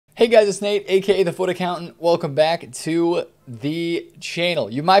Hey guys, it's Nate, aka TheFutAccountant. Welcome back to the channel.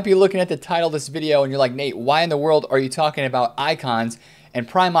 You might be looking at the title of this video and you're like, Nate, why in the world are you talking about icons and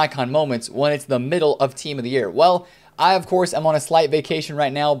prime icon moments when it's the middle of Team of the Year? Well, I, of course, am on a slight vacation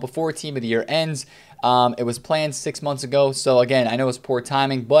right now before Team of the Year ends. It was planned 6 months ago, so again, I know it's poor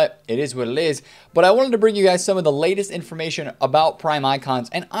timing, but it is what it is. But I wanted to bring you guys some of the latest information about prime icons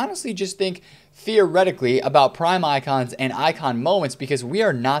and honestly just think theoretically about prime icons and icon moments because we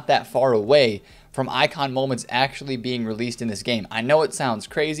are not that far away from icon moments actually being released in this game. I know it sounds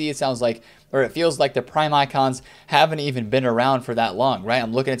crazy. It sounds like, or it feels like the prime icons haven't even been around for that long, right?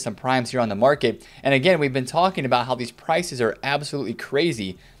 I'm looking at some primes here on the market. And again, we've been talking about how these prices are absolutely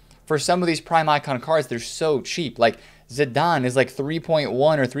crazy. For some of these prime icon cards, they're so cheap. Like Zidane is like 3.1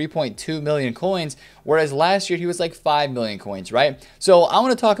 or 3.2 million coins, whereas last year he was like 5 million coins, right? So I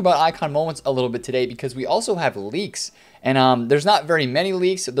want to talk about icon moments a little bit today because we also have leaks. And there's not very many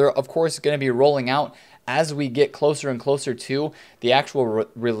leaks. They're, of course, going to be rolling out as we get closer and closer to the actual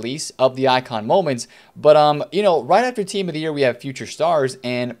release of the icon moments. But, you know, right after Team of the Year, we have Future Stars.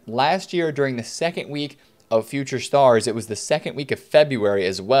 And last year, during the second week of Future Stars, it was the second week of February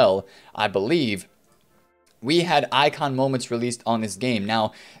as well, I believe, we had icon moments released on this game.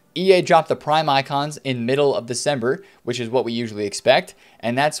 Now, EA dropped the prime icons in middle of December, which is what we usually expect.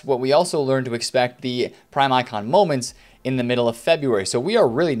 And that's what we also learned to expect, the prime icon moments in the middle of February. So we are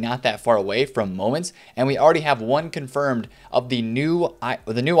really not that far away from moments, and we already have one confirmed of the new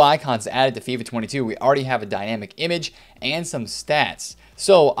icons added to FIFA 22. We already have a dynamic image and some stats.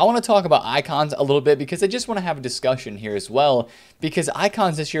 So I want to talk about icons a little bit because I just want to have a discussion here as well, because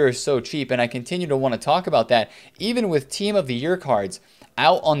icons this year are so cheap, and I continue to want to talk about that. Even with Team of the Year cards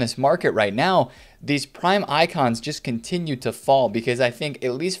out on this market right now, these prime icons just continue to fall because I think,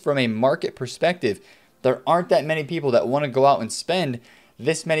 at least from a market perspective, there aren't that many people that want to go out and spend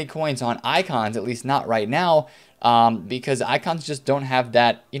this many coins on icons, at least not right now, because icons just don't have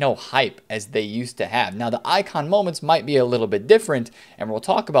that, you know, hype as they used to have. Now, the icon moments might be a little bit different, and we'll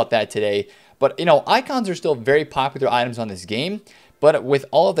talk about that today. But, you know, icons are still very popular items on this game. But with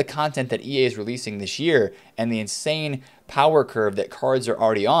all of the content that EA is releasing this year and the insane power curve that cards are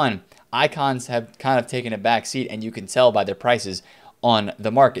already on, icons have kind of taken a back seat, and you can tell by their prices on the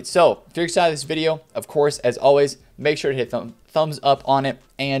market. So if you're excited about this video, of course, as always, make sure to hit thumbs up on it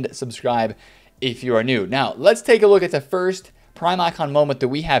and subscribe if you are new. Now, let's take a look at the first prime icon moment that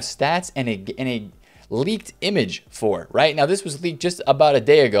we have stats and a leaked image for, right? Now, this was leaked just about a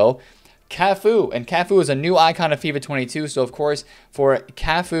day ago. Cafu, and Cafu is a new icon of FIFA 22. So, of course, for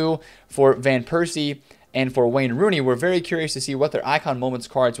Cafu, for Van Persie, and for Wayne Rooney, we're very curious to see what their icon moments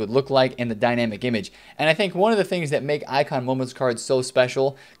cards would look like in the dynamic image. And I think one of the things that make icon moments cards so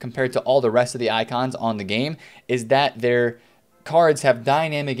special compared to all the rest of the icons on the game is that their cards have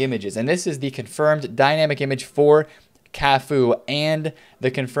dynamic images. And this is the confirmed dynamic image for Cafu and the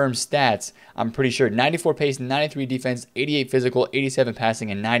confirmed stats. I'm pretty sure 94 pace, 93 defense, 88 physical, 87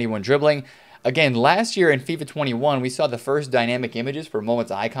 passing, and 91 dribbling. Again, last year in FIFA 21, we saw the first dynamic images for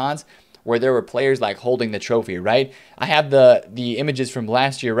moments icons, where there were players like holding the trophy, right? I have the images from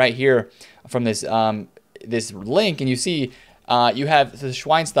last year right here from this this link, and you see you have the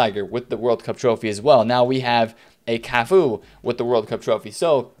Schweinsteiger with the World Cup trophy as well. Now we have a Cafu with the World Cup trophy.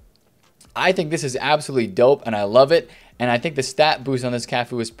 So I think this is absolutely dope, and I love it. And I think the stat boost on this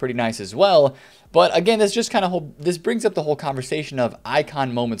Cafu is pretty nice as well. But again, this just kind of this brings up the whole conversation of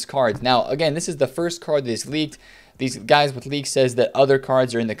icon moments cards. Now, again, this is the first card that is leaked. These guys with leaks says that other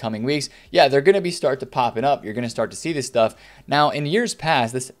cards are in the coming weeks. Yeah, they're going to be start to popping up. You're going to start to see this stuff. Now, in years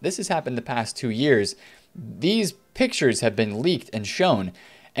past, this has happened the past 2 years. These pictures have been leaked and shown.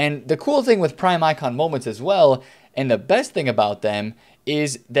 And the cool thing with prime icon moments as well, and the best thing about them,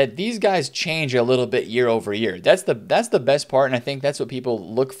 is that these guys change a little bit year over year. That's the best part, and I think that's what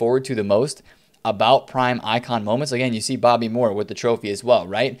people look forward to the most about prime icon moments. Again, you see Bobby Moore with the trophy as well,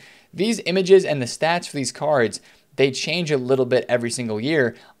 right? These images and the stats for these cards, they change a little bit every single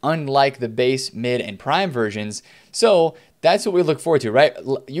year, unlike the base, mid, and prime versions. So that's what we look forward to, right?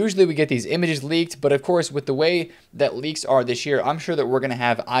 Usually we get these images leaked, but of course, with the way that leaks are this year, I'm sure that we're going to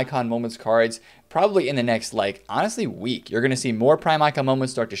have icon moments cards probably in the next, like, honestly, week. You're going to see more prime icon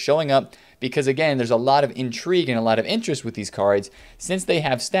moments start to showing up because, again, there's a lot of intrigue and a lot of interest with these cards since they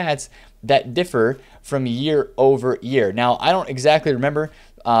have stats that differ from year over year. Now, I don't exactly remember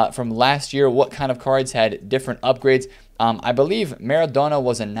from last year what kind of cards had different upgrades. I believe Maradona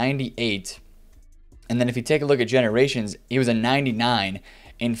was a 98. And then if you take a look at generations, he was a 99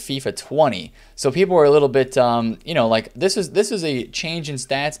 in FIFA 20. So people were a little bit, you know, like this is a change in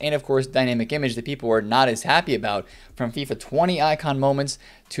stats and of course dynamic image that people were not as happy about from FIFA 20 icon moments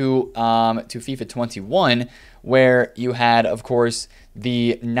to FIFA 21, where you had, of course,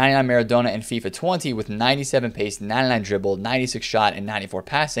 the 99 Maradona in FIFA 20 with 97 pace, 99 dribble, 96 shot, and 94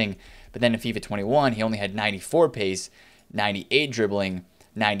 passing. But then in FIFA 21, he only had 94 pace, 98 dribbling,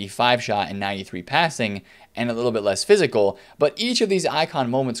 95 shot, and 93 passing, and a little bit less physical. But each of these icon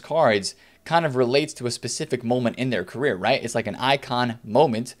moments cards kind of relates to a specific moment in their career, right? It's like an icon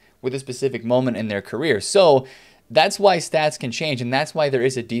moment with a specific moment in their career. So that's why stats can change, and that's why there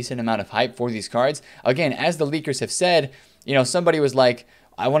is a decent amount of hype for these cards. Again, as the leakers have said, you know, somebody was like,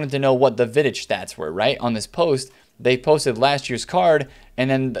 I wanted to know what the Vidic stats were, right? On this post, they posted last year's card, and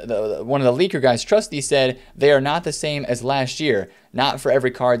then one of the leaker guys, Trusty, said they are not the same as last year. Not for every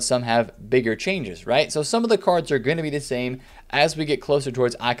card, some have bigger changes, right? So some of the cards are going to be the same. As we get closer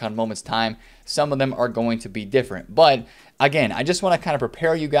towards icon moments time, some of them are going to be different. But again, I just want to kind of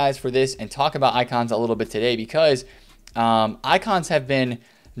prepare you guys for this and talk about icons a little bit today, because icons have been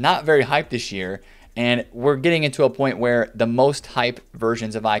not very hyped this year, and we're getting into a point where the most hype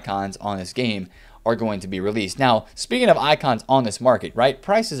versions of icons on this game are going to be released. Now, speaking of icons on this market, right,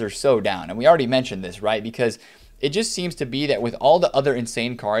 prices are so down, and we already mentioned this, right, because it just seems to be that with all the other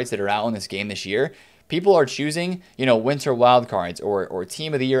insane cards that are out in this game this year, people are choosing, you know, winter wild cards or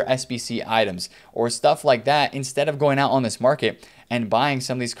team of the year SBC items or stuff like that instead of going out on this market and buying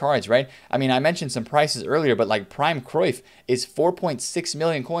some of these cards, right? I mean, I mentioned some prices earlier, but like Prime Cruyff is 4.6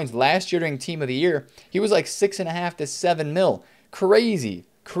 million coins. Last year during team of the year, he was like 6.5 to 7 mil.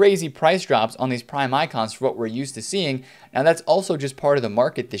 Crazy price drops on these prime icons for what we're used to seeing. Now that's also just part of the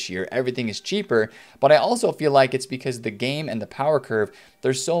market this year. Everything is cheaper, but I also feel like it's because the game and the power curve,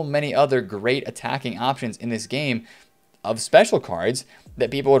 there's so many other great attacking options in this game of special cards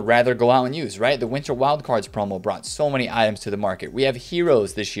that people would rather go out and use, right? The Winter Wildcards promo brought so many items to the market. We have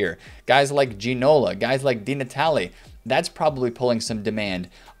heroes this year, guys like Ginola, guys like Di Natale. That's probably pulling some demand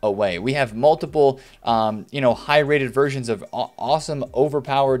away. We have multiple, you know, high-rated versions of awesome,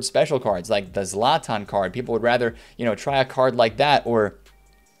 overpowered special cards like the Zlatan card. People would rather, you know, try a card like that, or,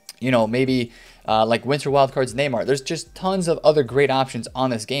 you know, maybe like Winter Wildcards Neymar. There's just tons of other great options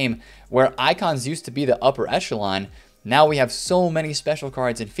on this game where icons used to be the upper echelon. Now we have so many special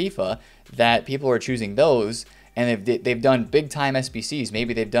cards in FIFA that people are choosing those, and they've done big-time SBCs.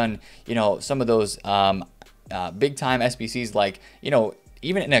 Maybe they've done, you know, some of those big-time SBCs like, you know,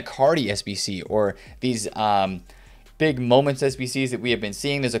 even in a Cardi SBC or these big moments SBCs that we have been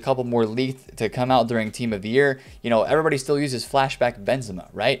seeing. There's a couple more leaked to come out during Team of the Year. You know, everybody still uses Flashback Benzema,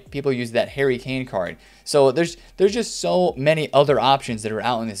 right? People use that Harry Kane card. So there's just so many other options that are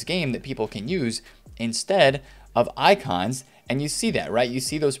out in this game that people can use instead of icons. And you see that, right? You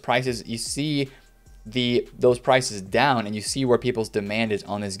see those prices, you see those prices down, and you see where people's demand is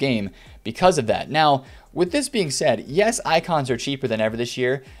on this game because of that. Now, with this being said, yes, icons are cheaper than ever this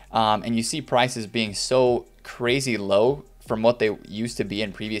year, and you see prices being so crazy low from what they used to be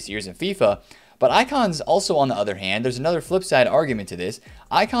in previous years in FIFA. But icons also, on the other hand, there's another flip side argument to this.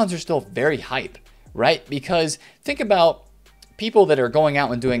 Icons are still very hype, right? Because think about people that are going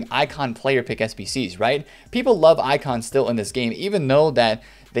out and doing icon player pick SBCs, right? People love icons still in this game, even though that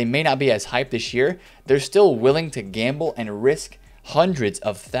they may not be as hyped this year. They're still willing to gamble and risk hundreds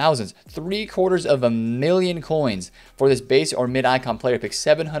of thousands, 750,000 coins for this base or mid icon player pick,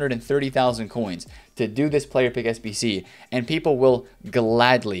 730,000 coins to do this player pick SBC. And people will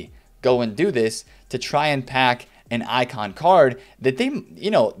gladly go and do this to try and pack an icon card that they,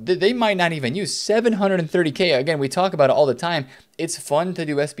 you know, they might not even use. 730K. Again, we talk about it all the time. It's fun to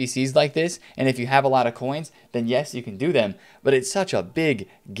do SBCs like this, and if you have a lot of coins, then yes, you can do them. But it's such a big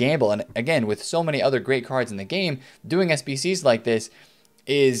gamble, and again, with so many other great cards in the game, doing SBCs like this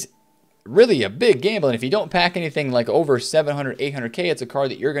is really a big gamble. And if you don't pack anything like over 700, 800K, it's a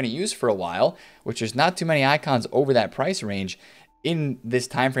card that you're going to use for a while, which there's not too many icons over that price range in this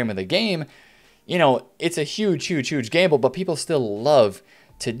time frame of the game. You know, it's a huge gamble, but people still love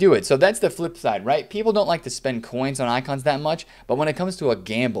to do it. So that's the flip side, right? People don't like to spend coins on icons that much, but when it comes to a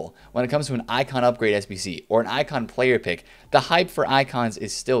gamble, when it comes to an icon upgrade SBC or an icon player pick, the hype for icons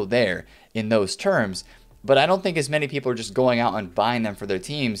is still there in those terms. But I don't think as many people are just going out and buying them for their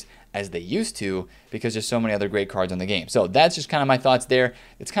teams as they used to, because there's so many other great cards on the game. So that's just kind of my thoughts there.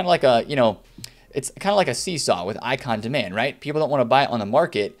 It's kind of like a, you know, it's kind of like a seesaw with icon demand, right? People don't want to buy it on the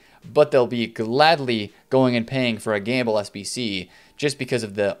market, but they'll be gladly going and paying for a gamble SBC just because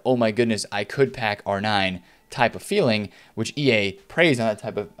of the, oh my goodness, I could pack R9 type of feeling, which EA preys on that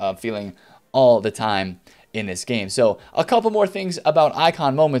type of feeling all the time in this game. So a couple more things about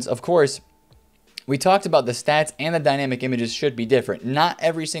icon moments. Of course, we talked about the stats and the dynamic images should be different. Not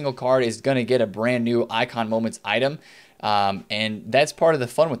every single card is going to get a brand new icon moments item. And that's part of the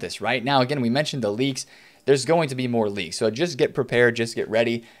fun with this, right? Now, again, we mentioned the leaks. There's going to be more leaks. So just get prepared, just get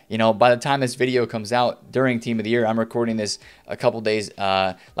ready. You know, by the time this video comes out during Team of the Year, I'm recording this a couple days,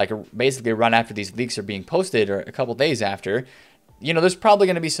 basically right after these leaks are being posted, or a couple days after. You know, there's probably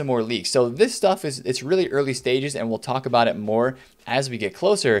going to be some more leaks. So this stuff it's really early stages, and we'll talk about it more as we get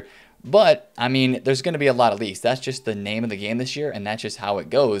closer. But, I mean, there's going to be a lot of leaks. That's just the name of the game this year, and that's just how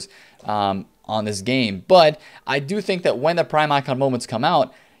it goes on this game. But I do think that when the Prime Icon moments come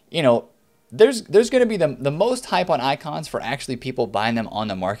out, you know, there's going to be the most hype on icons for actually people buying them on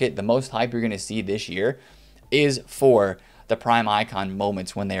the market. The most hype you're going to see this year is for the Prime Icon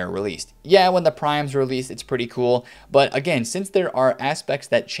moments when they are released. Yeah, when the Prime's released, it's pretty cool. But again, since there are aspects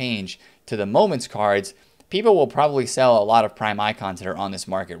that change to the moments cards, people will probably sell a lot of Prime Icons that are on this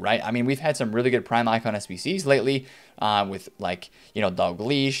market, right? I mean, we've had some really good Prime Icon SBCs lately with, like, you know,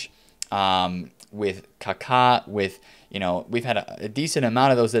 Dalglish, with Kaká, with, you know, we've had a decent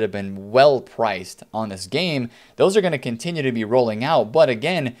amount of those that have been well priced on this game. Those are going to continue to be rolling out. But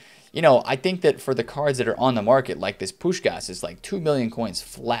again, you know, I think that for the cards that are on the market, like this Puskás, is like 2 million coins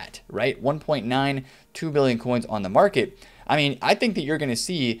flat, right? 1.9, 2 billion coins on the market. I mean, I think that you're going to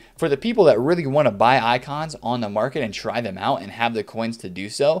see, for the people that really want to buy icons on the market and try them out and have the coins to do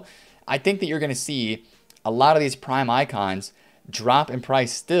so, I think that you're going to see a lot of these Prime icons drop in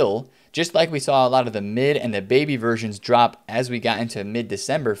price still, just like we saw a lot of the mid and the baby versions drop as we got into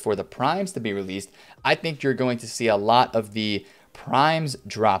mid-December for the Primes to be released. I think you're going to see a lot of the Primes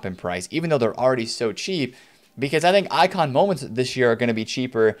drop in price, even though they're already so cheap, because I think icon moments this year are going to be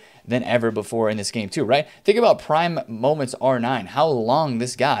cheaper than ever before in this game too, right? Think about Prime Moments R9, how long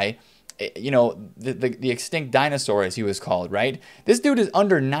this guy, you know, the extinct dinosaur, as he was called, right? This dude is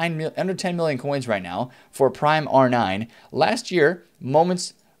under 10 million coins right now for Prime R9. Last year,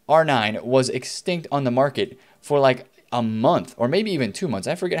 Moments R9 was extinct on the market for like a month, or maybe even 2 months.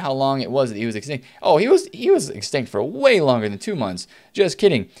 I forget how long it was that he was extinct. Oh, he was extinct for way longer than 2 months. Just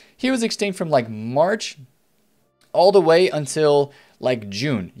kidding. He was extinct from like March all the way until like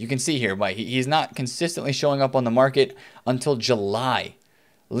June. You can see here, but he's not consistently showing up on the market until July.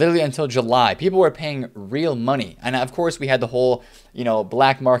 Literally until July. People were paying real money. And of course, we had the whole, you know,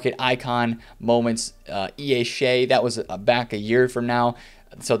 black market icon moments, EA Shea. That was back a year from now.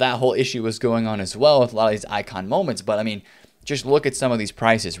 So that whole issue was going on as well with a lot of these icon moments. But I mean, just look at some of these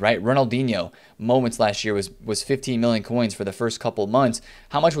prices, right? Ronaldinho moments last year was 15 million coins for the first couple months.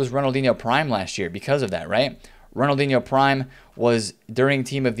 How much was Ronaldinho Prime last year because of that, right? Ronaldinho Prime was, during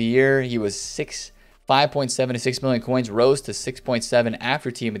Team of the Year, he was 5.7 to 6 million coins, rose to 6.7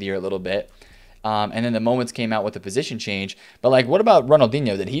 after Team of the Year a little bit. And then the moments came out with the position change. But like, what about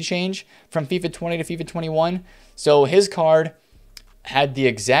Ronaldinho? Did he change from FIFA 20 to FIFA 21? So his card had the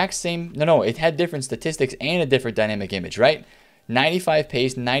exact same, no, it had different statistics and a different dynamic image, right? 95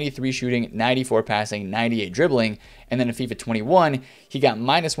 pace, 93 shooting, 94 passing, 98 dribbling. And then in FIFA 21, he got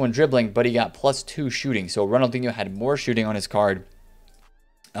 -1 dribbling, but he got +2 shooting. So Ronaldinho had more shooting on his card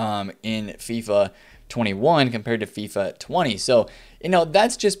in FIFA 21 compared to FIFA 20. So, you know,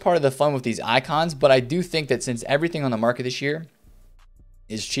 that's just part of the fun with these icons. But I do think that since everything on the market this year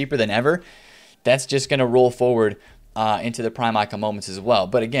is cheaper than ever, that's just going to roll forward into the Prime Icon moments as well.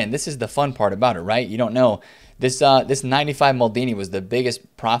 But again, this is the fun part about it, right? You don't know. This 95 Maldini was the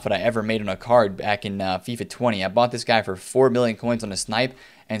biggest profit I ever made on a card back in FIFA 20. I bought this guy for 4 million coins on a snipe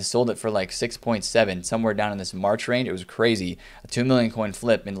and sold it for like 6.7, somewhere down in this March range. It was crazy. A 2 million coin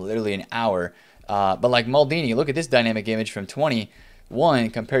flip in literally an hour. But like Maldini, look at this dynamic image from 21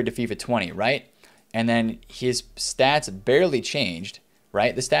 compared to FIFA 20, right? And then his stats barely changed,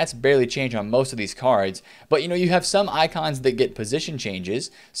 right? The stats barely change on most of these cards. But, you know, you have some icons that get position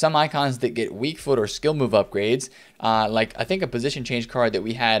changes, some icons that get weak foot or skill move upgrades. Like, I think a position change card that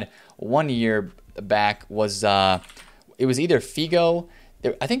we had 1 year back was, it was either Figo.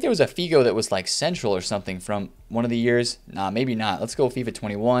 I think there was a Figo that was like Central or something from one of the years. Nah, maybe not. Let's go FIFA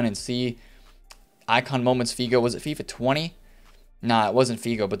 21 and see. Icon moments Figo. Was it FIFA 20? Nah, it wasn't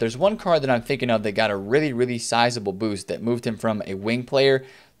Figo, but there's one card that I'm thinking of that got a really, really sizable boost that moved him from a wing player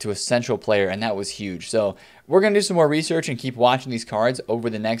to a central player, and that was huge. So we're going to do some more research and keep watching these cards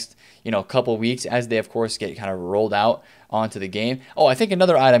over the next, you know, couple weeks as they, of course, get kind of rolled out onto the game. Oh, I think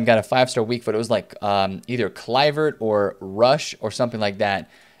another item got a 5-star weak foot. It was like either Clivert or Rush or something like that.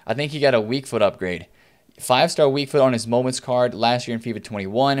 I think he got a weak foot upgrade. 5-star weak foot on his moments card last year in FIFA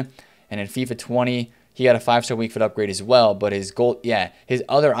 21, and in FIFA 20, he got a 5-star weak foot upgrade as well, but his his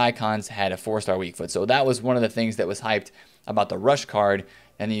other icons had a 4-star weak foot. So that was one of the things that was hyped about the Rush card.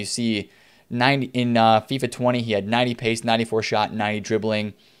 And then you see 90 in FIFA 20, he had 90 pace, 94 shot, 90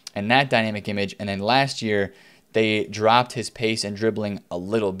 dribbling, and that dynamic image. And then last year, they dropped his pace and dribbling a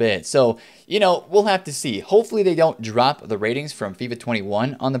little bit. So, you know, we'll have to see. Hopefully they don't drop the ratings from FIFA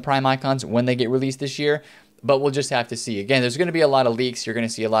 21 on the Prime icons when they get released this year, but we'll just have to see. Again, there's going to be a lot of leaks. You're going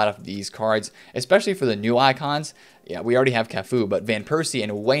to see a lot of these cards, especially for the new icons. Yeah, we already have Cafu, but Van Persie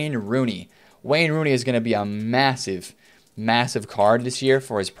and Wayne Rooney. Wayne Rooney is going to be a massive, massive card this year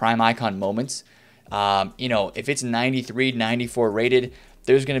for his Prime icon moments. You know, if it's 93, 94 rated,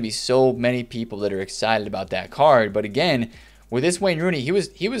 there's going to be so many people that are excited about that card. But again, with this Wayne Rooney, he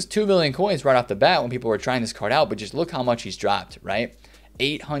was 2 million coins right off the bat when people were trying this card out, but just look how much he's dropped, right?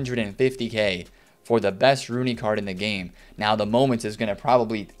 850K for the best Rooney card in the game. Now, the moments is going to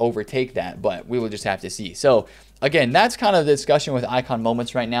probably overtake that, but we will just have to see. So, again, that's kind of the discussion with icon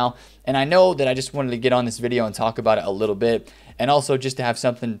moments right now. And I know that I just wanted to get on this video and talk about it a little bit, and also just to have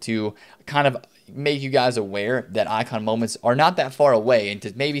something to kind of make you guys aware that icon moments are not that far away, and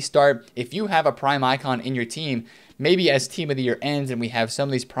to maybe start, if you have a prime icon in your team, maybe as team of the year ends and we have some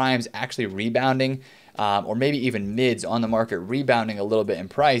of these primes actually rebounding, or maybe even mids on the market rebounding a little bit in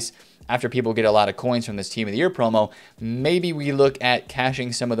price after people get a lot of coins from this team of the year promo, maybe we look at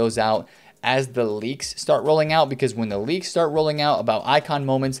cashing some of those out as the leaks start rolling out, because when the leaks start rolling out about icon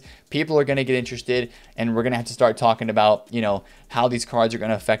moments, people are going to get interested, and we're going to have to start talking about, you know, how these cards are going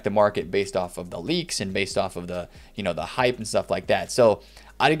to affect the market based off of the leaks and based off of the, you know, the hype and stuff like that. So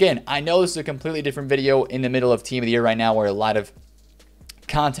again, I know this is a completely different video in the middle of Team of the Year right now, where a lot of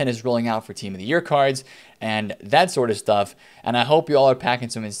content is rolling out for Team of the Year cards and that sort of stuff, and I hope you all are packing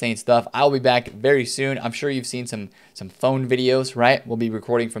some insane stuff. I'll be back very soon. I'm sure you've seen some phone videos, right? We'll be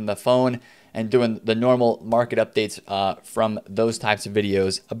recording from the phone and doing the normal market updates from those types of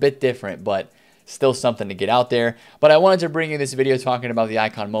videos. A bit different, but still something to get out there. But I wanted to bring you this video talking about the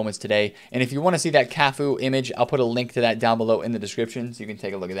icon moments today, and if you want to see that Cafu image, I'll put a link to that down below in the description, so you can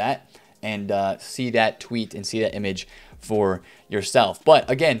take a look at that and see that tweet and see that image for yourself. But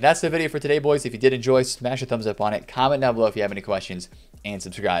again, that's the video for today, boys. If you did enjoy, smash a thumbs up on it, comment down below if you have any questions, and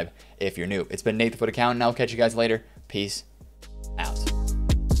subscribe if you're new. It's been Nate the Foot Accountant. I'll catch you guys later. Peace